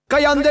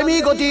Caiande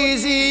mico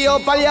tisi o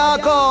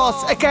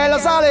Paliakos e che la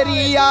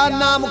saleria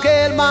andiamo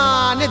che il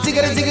man e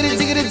zigri zigri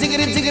zigri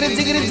zigri zigri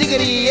zigri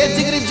zigri e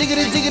zigri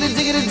zigri zigri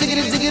zigri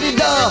zigri zigri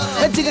do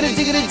e zigri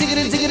zigri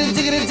zigri zigri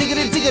zigri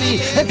zigri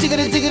zigri e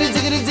zigri zigri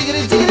zigri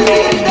zigri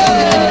zigri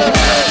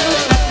do.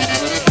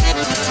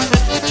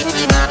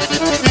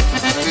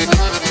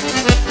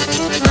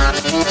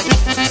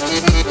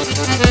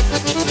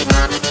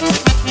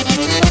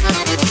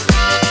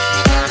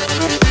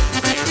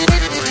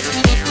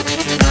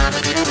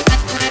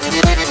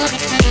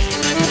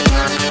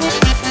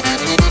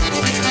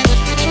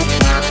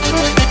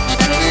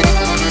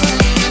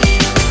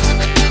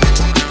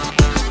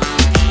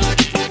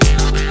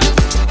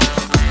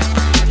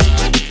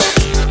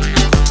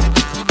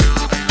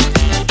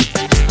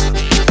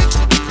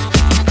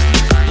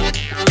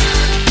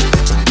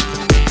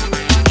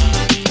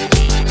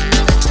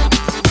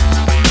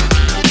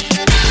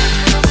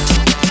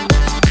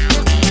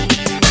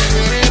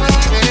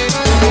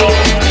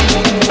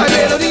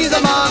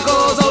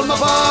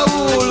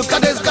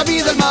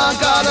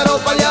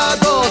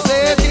 Paliakos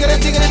e zigri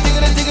zigri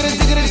zigri zigri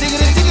zigri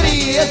zigri zigri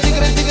e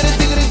zigri zigri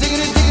zigri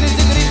zigri zigri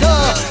zigri do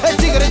e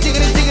zigri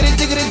zigri zigri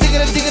zigri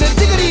zigri zigri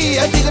zigri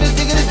e zigri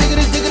zigri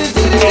zigri zigri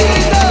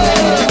zigri do.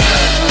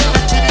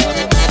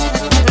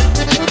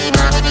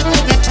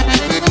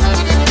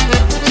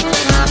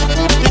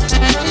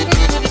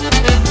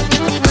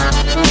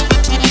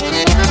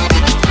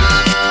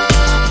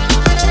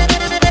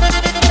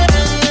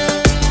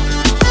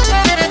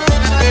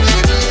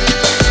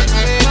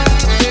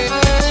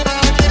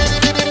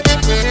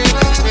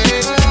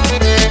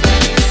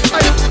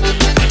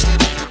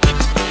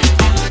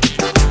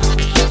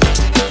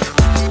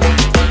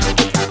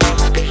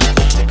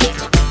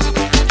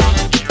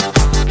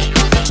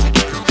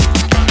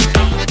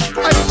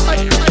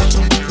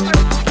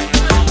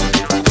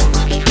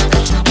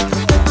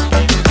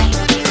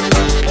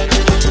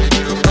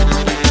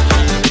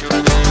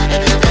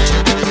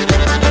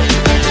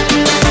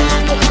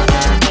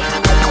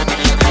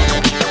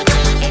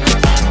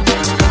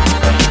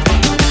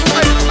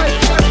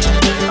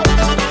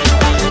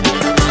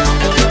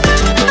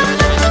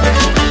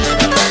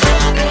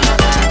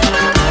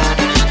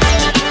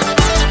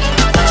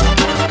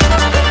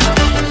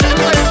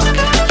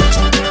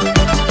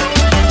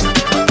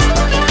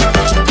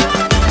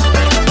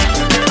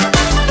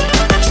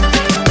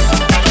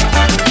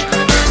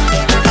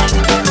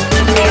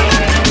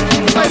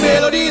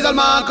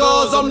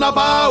 Manco, somna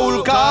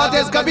paul,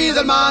 cate scapiz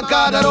el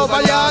manca, daro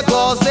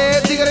Paliakos,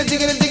 zigri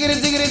zigri zigri.